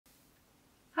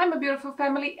Hi my beautiful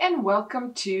family and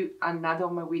welcome to another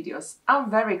of my videos. I'm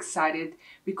very excited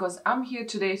because I'm here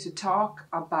today to talk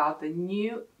about the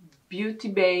new Beauty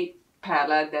Bay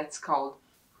palette that's called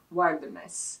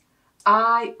Wilderness.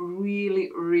 I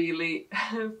really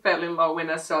fell in love when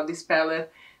I saw this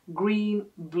palette. Green,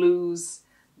 blues,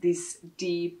 these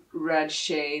deep red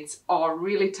shades are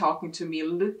really talking to me.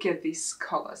 Look at this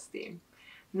color scheme.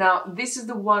 Now this is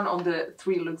the one on the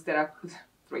three looks that I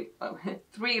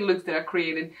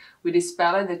created with this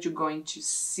palette that you're going to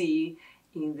see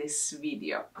in this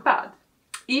video. But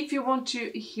if you want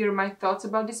to hear my thoughts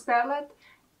about this palette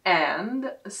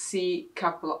and see a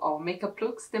couple of makeup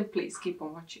looks, then please keep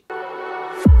on watching.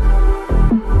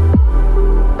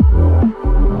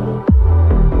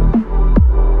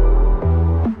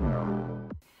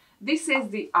 This is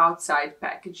the outside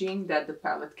packaging that the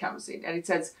palette comes in, and it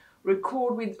says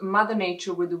record with Mother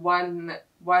Nature with the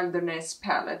Wilderness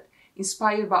palette,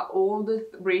 inspired by all the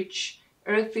rich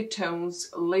earthy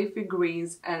tones, leafy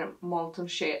greens and molten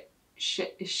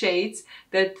shades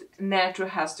that nature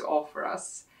has to offer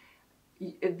us.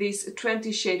 This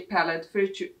 20 shade palette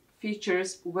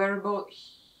features wearable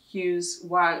hues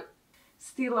while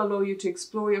still allow you to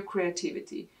explore your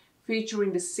creativity.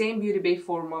 Featuring the same Beauty Bay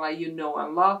formula you know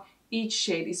and love, each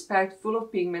shade is packed full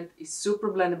of pigment, is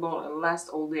super blendable and lasts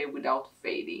all day without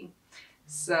fading.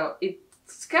 So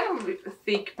it's kind of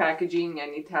thick packaging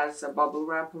and it has a bubble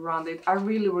wrap around it. I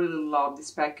really love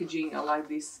this packaging. I like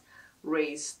this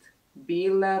raised B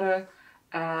letter,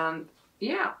 and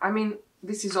yeah, I mean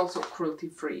this is also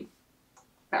cruelty-free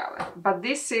palette. But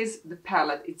this is the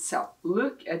palette itself.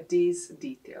 Look at these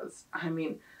details. I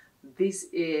mean, this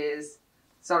is,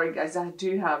 sorry guys, I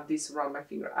do have this around my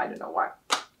finger. I don't know why.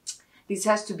 This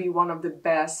has to be one of the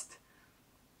best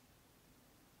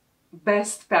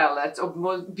palettes or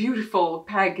most beautiful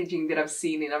packaging that I've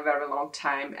seen in a very long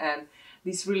time, and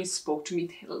this really spoke to me.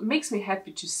 It makes me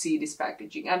happy to see this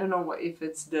packaging. I don't know if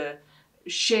it's the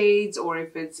shades or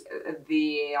if it's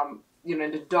the you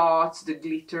know, the dots, the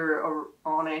glitter or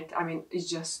on it. I mean, it's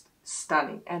just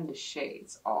stunning, and the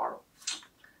shades are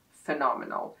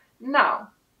phenomenal. Now,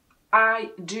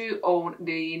 I do own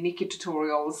the Nikki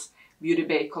Tutorials Beauty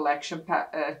Bay collection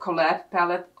collab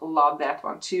palette. Love that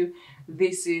one too.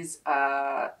 This is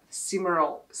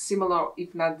similar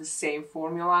if not the same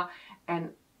formula, and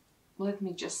let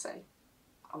me just say,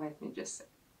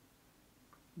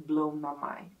 blown my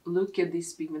mind. Look at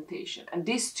this pigmentation, and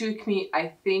this took me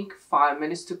I think 5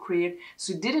 minutes to create,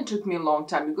 so it didn't took me a long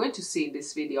time. You're going to see in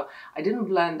this video I didn't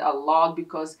blend a lot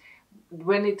because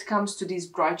when it comes to these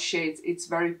bright shades it's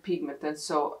very pigmented,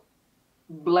 so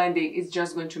blending is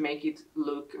just going to make it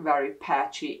look very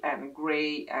patchy and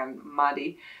gray and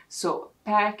muddy. So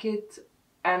pack it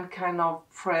and kind of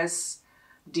press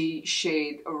the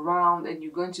shade around, and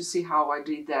you're going to see how I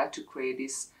did that to create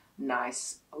this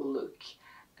nice look.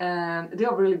 And they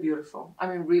are really beautiful. I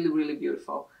mean, really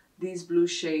beautiful. This blue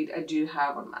shade I do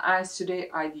have on my eyes today.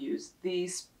 I've used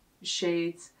these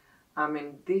shades. I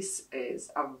mean, this is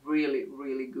a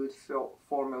really good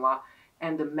formula,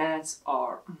 and the mattes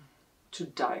are to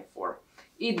die for.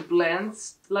 It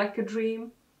blends like a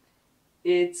dream.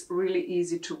 It's really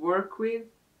easy to work with,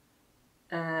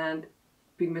 and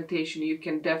pigmentation, you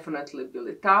can definitely build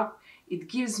it up. It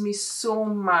gives me so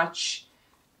much,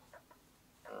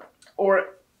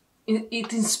 or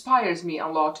it inspires me a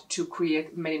lot to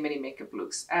create many makeup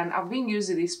looks. And I've been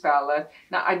using this palette.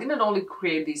 Now I didn't only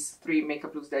create these 3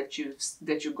 makeup looks that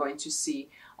you're going to see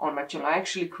on my channel. I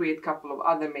actually create a couple of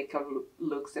other makeup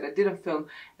looks that I didn't film,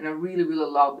 and I really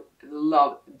love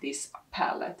this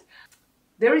palette.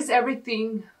 There is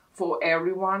everything for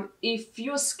everyone. If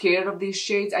you're scared of these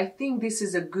shades, I think this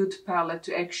is a good palette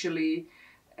to actually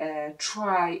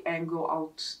try and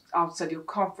go outside your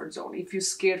comfort zone. If you're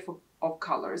scared of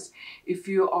colors, if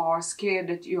you are scared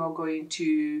that you are going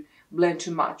to blend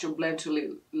too much or blend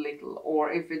too little,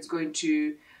 or if it's going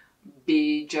to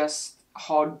be just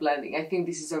hard blending, I think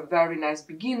this is a very nice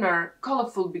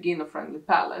colorful beginner friendly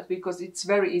palette because it's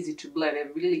very easy to blend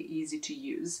and really easy to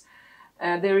use.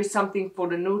 There is something for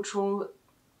the neutral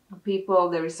people,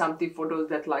 there is something for those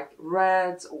that like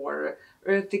reds or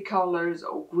earthy colors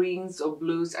or greens or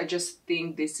blues. I just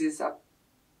think this is a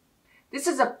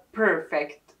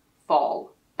perfect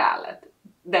fall palette.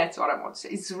 That's what I want to say.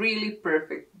 It's really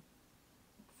perfect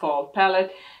fall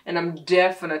palette, and I'm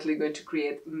definitely going to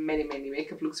create many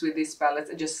makeup looks with this palette.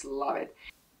 I just love it.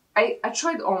 I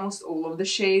tried almost all of the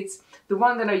shades. The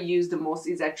one that I use the most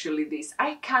is actually this.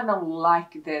 I kind of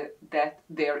like that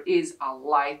there is a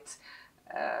light,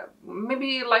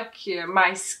 maybe like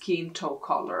my skin tone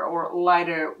color or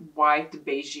lighter white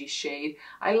beigey shade.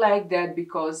 I like that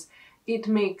because it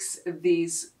makes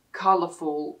these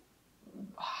colorful,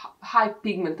 high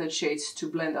pigmented shades to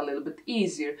blend a little bit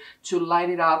easier, to light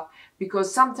it up,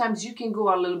 because sometimes you can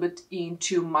go a little bit in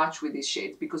too much with these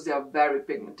shades because they are very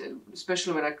pigmented.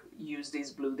 Especially when I use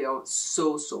this blue, they are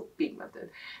so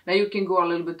pigmented. Now you can go a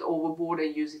little bit overboard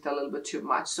and use it a little bit too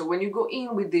much. So when you go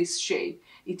in with this shade,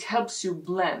 it helps you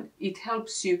blend, it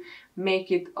helps you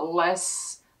make it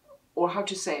less, or how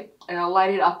to say,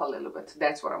 light it up a little bit.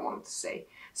 That's what I wanted to say.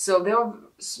 So there are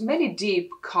many deep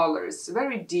colors,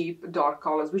 very deep dark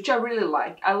colors, which I really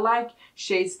like. I like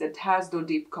shades that has those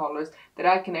deep colors that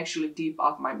I can actually deep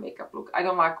up my makeup look. I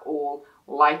don't like all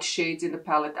light shades in the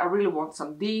palette. I really want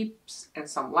some deeps and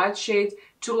some light shades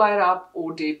to light up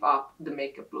or deep up the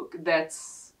makeup look.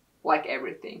 That's like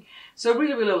everything. So I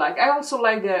really like. I also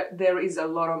like that there is a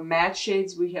lot of matte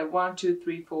shades. We have 1, 2,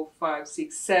 3, 4, 5,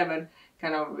 6, 7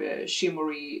 kind of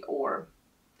shimmery, or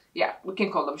yeah, we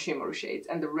can call them shimmery shades,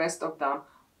 and the rest of them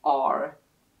are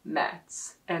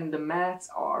mattes. And the mattes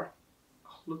are,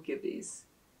 oh, look at these,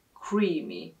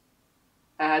 creamy.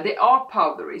 They are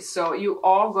powdery, so you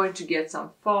are going to get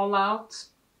some fallout.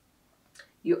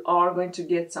 You are going to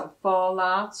get some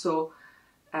fallout. So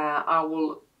I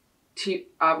will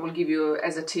give you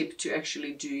as a tip to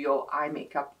actually do your eye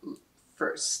makeup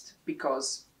first,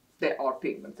 because they are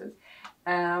pigmented.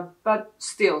 But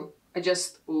still, I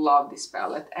just love this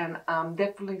palette, and I'm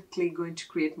definitely going to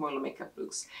create more makeup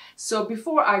looks. So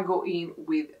before I go in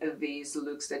with these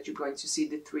looks that you're going to see,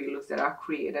 the 3 looks that I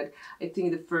created, I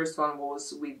think the first one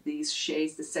was with these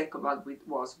shades, the second one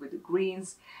was with the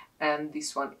greens, and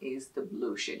this one is the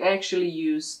blue shade. I actually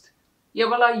used,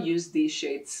 I used these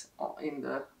shades in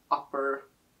the upper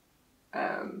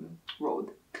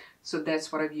road. So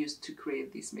that's what I've used to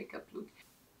create this makeup look.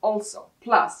 Also,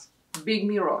 plus, big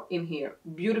mirror in here,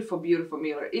 beautiful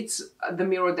mirror. It's the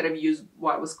mirror that I've used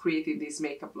while I was creating these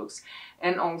makeup looks.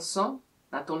 And also,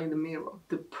 not only the mirror,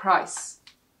 the price.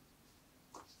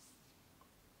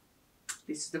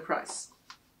 This is the price.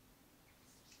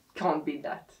 Can't beat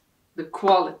that. The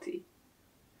quality,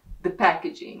 the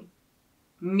packaging,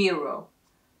 mirror,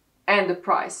 and the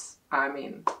price. I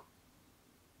mean,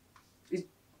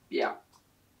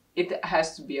 it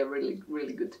has to be a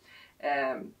really good.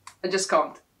 I just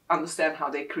can't understand how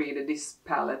they created this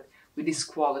palette with this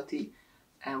quality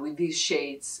and with these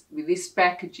shades, with this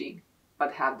packaging,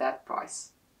 but have that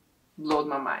price. Blowed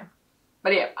my mind.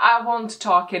 But yeah, I won't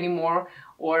talk anymore,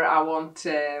 or I won't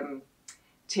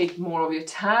take more of your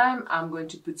time. I'm going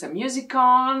to put some music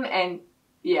on, and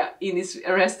yeah, in this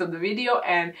rest of the video,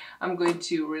 and I'm going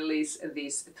to release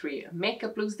these 3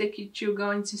 makeup looks that you're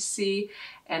going to see,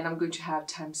 and I'm going to have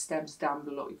timestamps down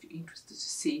below if you're interested to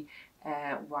see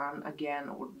one again,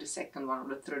 or the second one, or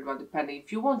the third one, depending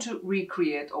if you want to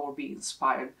recreate or be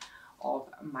inspired of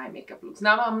my makeup looks.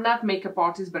 Now, I'm not makeup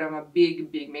artist, but I'm a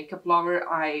big makeup lover.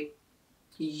 I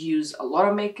use a lot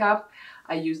of makeup.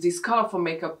 I use these colorful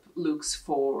makeup looks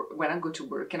for when I go to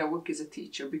work and I work as a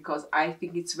teacher, because I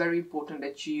think it's very important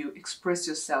that you express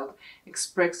yourself,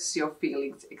 express your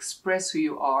feelings, express who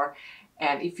you are,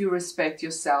 and if you respect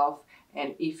yourself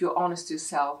and if you're honest to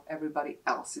yourself, everybody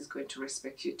else is going to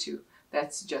respect you too.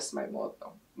 That's just my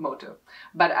motto.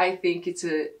 But I think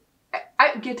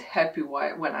I get happy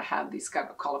when I have these kind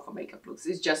of colorful makeup looks.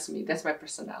 It's just me. That's my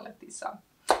personality. So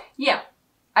yeah,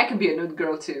 I can be a nude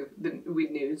girl too, with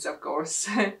nudes, of course.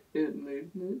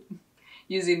 nude.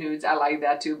 Using nudes, I like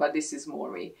that too, but this is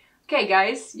more me. Okay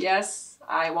guys, yes,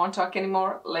 I won't talk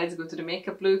anymore. Let's go to the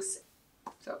makeup looks.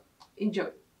 So enjoy.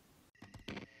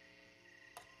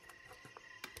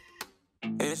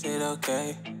 Is it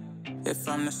okay if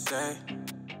I'm to say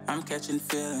I'm catching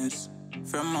feelings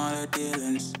from all the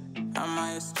dealings? Am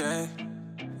I astray?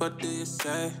 What do you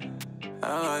say?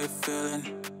 How are you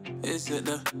feeling? Is it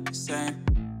the same?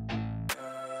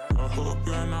 I hope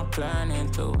you're not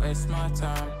planning to waste my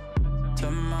time.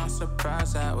 To my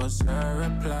surprise, that was her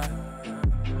reply.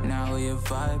 Now we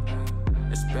vibe.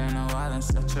 It's been a while and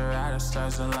such a ride, the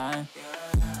stars align.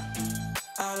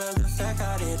 I love the fact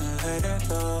I didn't let her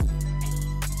go.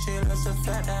 She loves the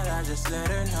fact that I just let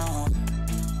her know.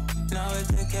 Now we're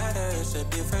together, it's a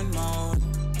different mode.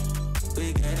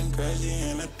 We getting crazy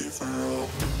in a different role.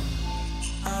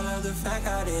 I love the fact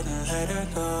I didn't let her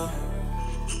go.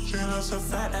 She loves the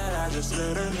fact that I just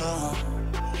let her know.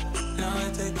 Now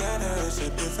we're together, it's a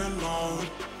different mode.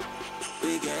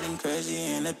 We getting crazy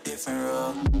in a different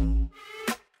role.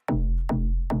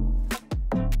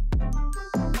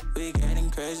 We getting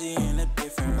crazy in a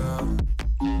different role.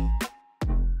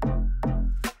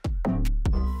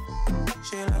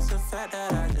 She loves the fact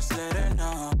that I just let her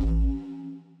know.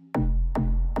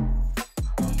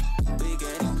 We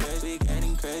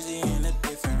getting crazy in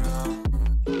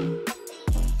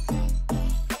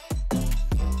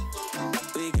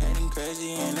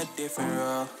different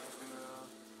role.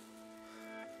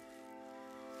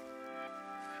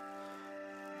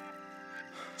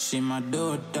 She my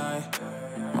do or die,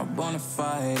 my bona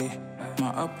fide. My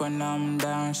up when I'm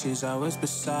down, she's always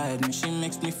beside me. She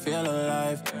makes me feel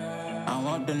alive, I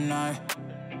won't deny.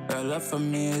 Her love for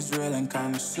me is real and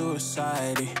kinda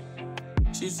suicide-y.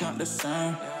 She's not the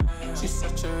same, she's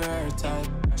such a rare type.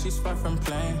 She's far from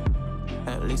plain,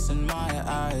 at least in my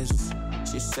eyes.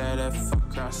 She said if I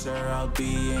cross her, I'll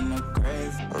be in the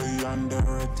grave or under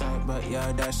her type, but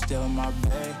yeah, that's still my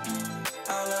babe.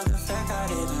 I love the fact I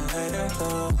didn't let her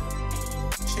go.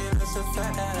 She loves the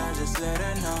fact that I just let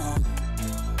her know.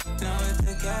 Now we're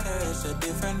together, it's a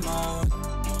different mode.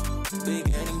 We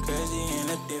getting crazy in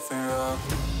a different role.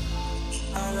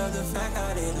 I love the fact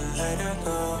I didn't let her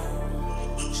go.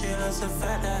 She loves the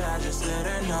fact that I just let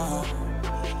her know.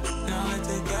 Now we're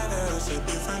together, it's a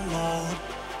different mode.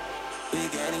 We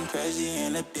getting crazy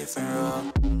in a different role.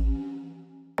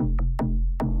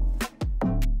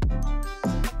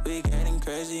 We getting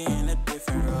crazy in a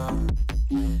different role.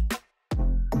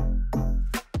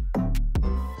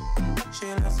 She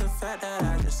loves the fact that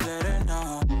I just let her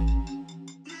know.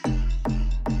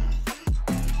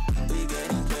 We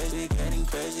getting crazy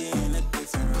in a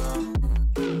different role.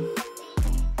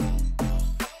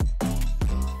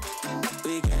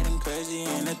 We getting crazy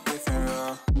in a different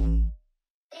role.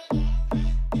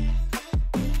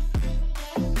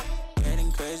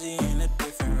 Getting crazy in a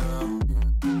different role.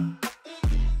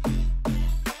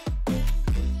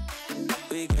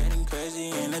 We getting crazy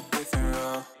in a different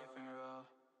role.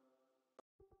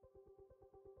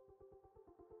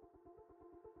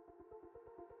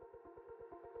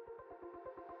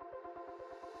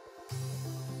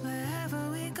 Wherever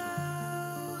we go,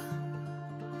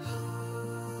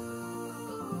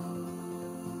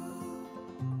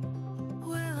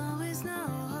 we'll always know.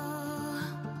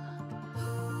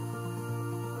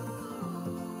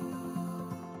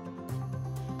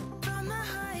 From the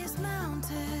highest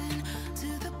mountain to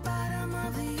the bottom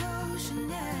of the ocean,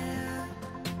 yeah.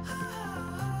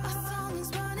 Our song is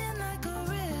running like a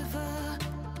river.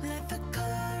 Let the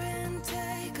current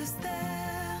take us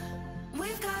there.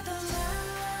 We've got the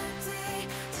melody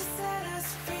to set us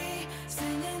free,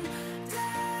 singing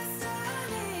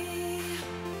destiny.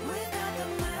 We've got the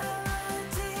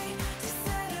melody to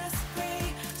set us free,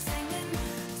 singing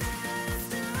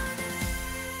destiny.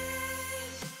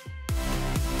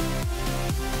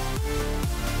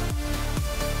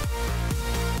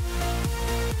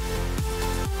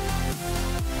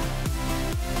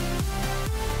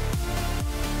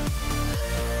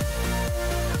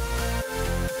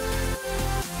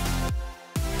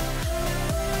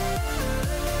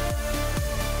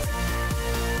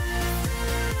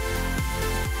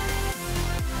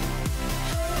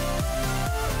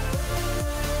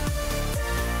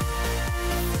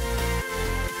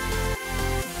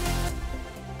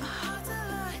 Our hearts are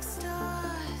like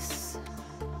stars,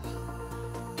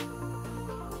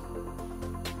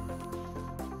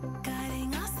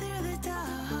 guiding us through the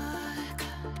dark.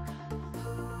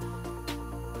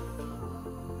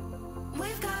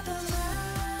 We've got the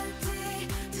melody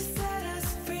to set us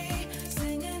free,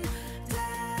 singing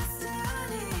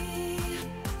destiny.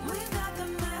 We've got the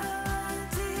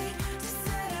melody to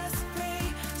set us free,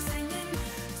 singing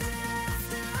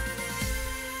destiny.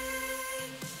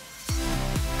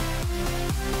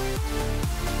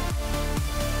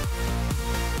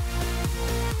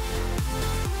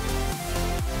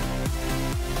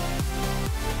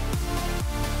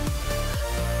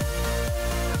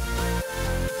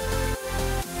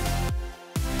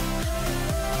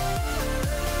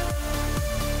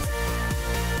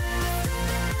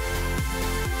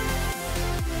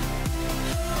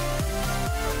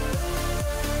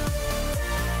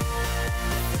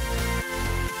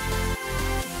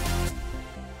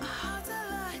 Our hearts are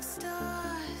like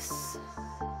stars,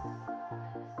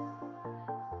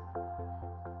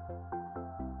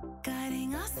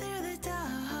 guiding us through the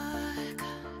dark.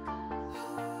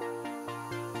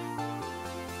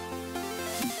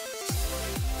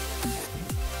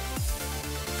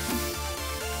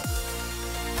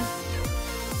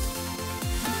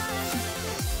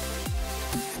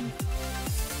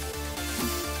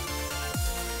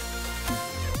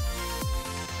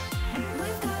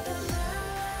 We've got the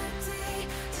melody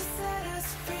to set us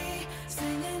free,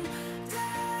 singing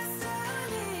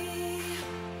destiny.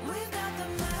 We've got the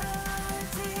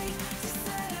melody to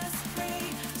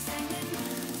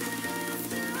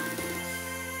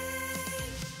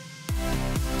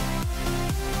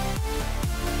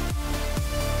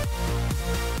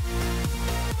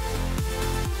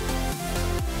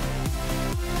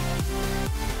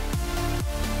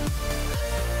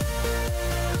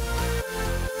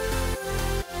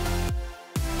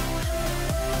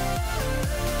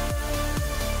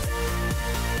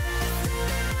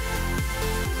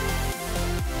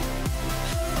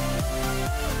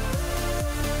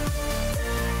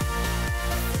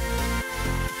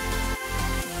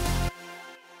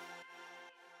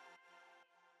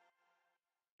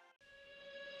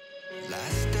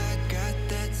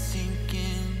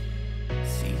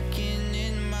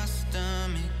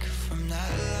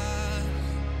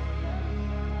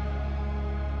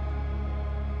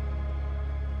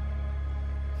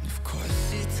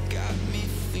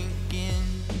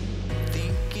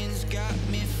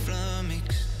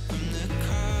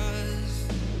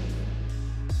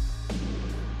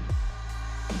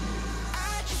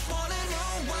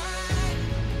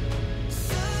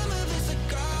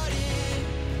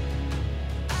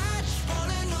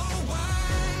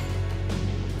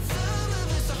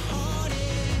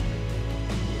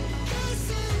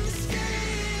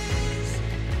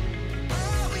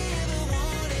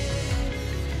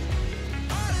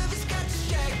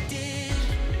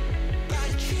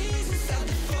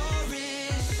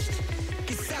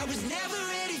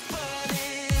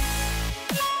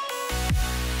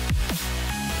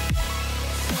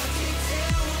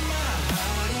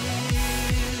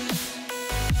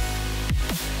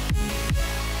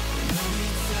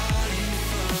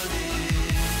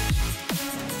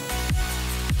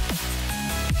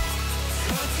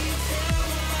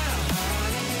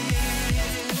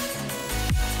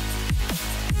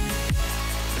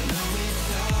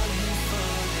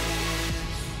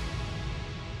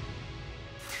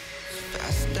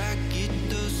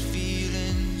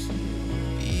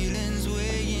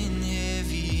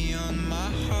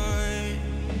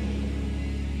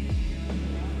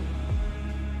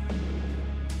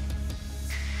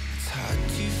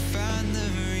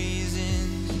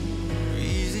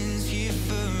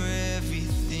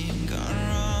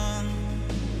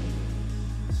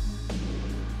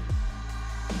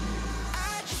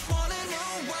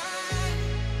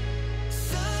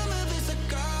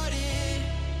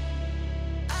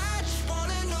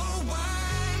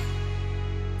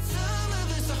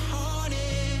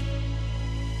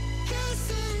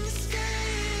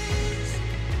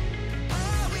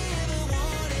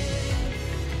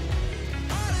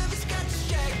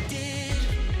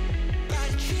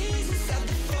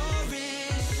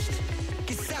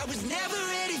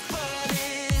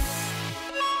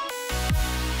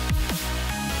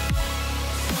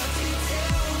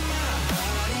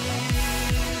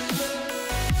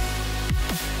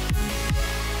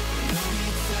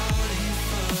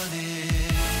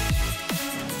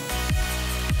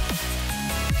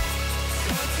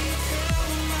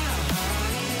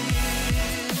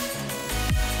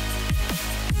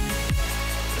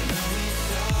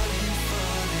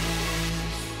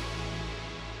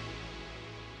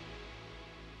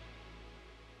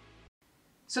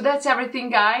So that's everything,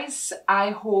 guys.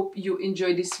 I hope you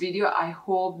enjoyed this video. I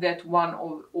hope that one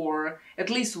of, or at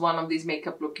least one of these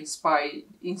makeup look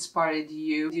inspired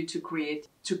you to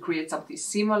create something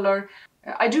similar.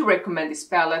 I do recommend this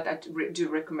palette. I do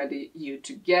recommend you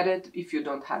to get it if you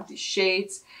don't have these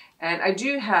shades. And I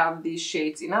do have these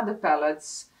shades in other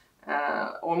palettes,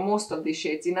 or most of these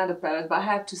shades in other palettes, but I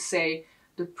have to say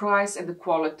the price and the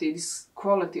quality, this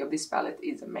quality of this palette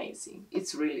is amazing.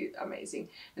 It's really amazing.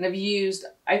 And I've used,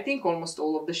 I think, almost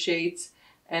all of the shades,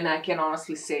 and I can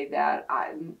honestly say that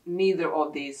neither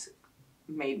of these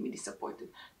made me disappointed.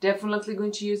 Definitely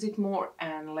going to use it more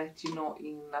and let you know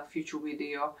in a future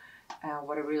video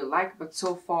what I really like. But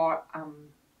so far, I'm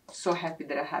so happy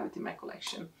that I have it in my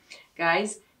collection.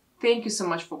 Guys, thank you so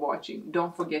much for watching.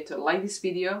 Don't forget to like this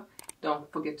video. Don't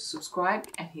forget to subscribe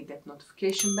and hit that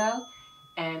notification bell.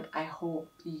 And I hope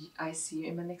I see you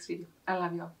in my next video. I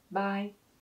love you all. Bye.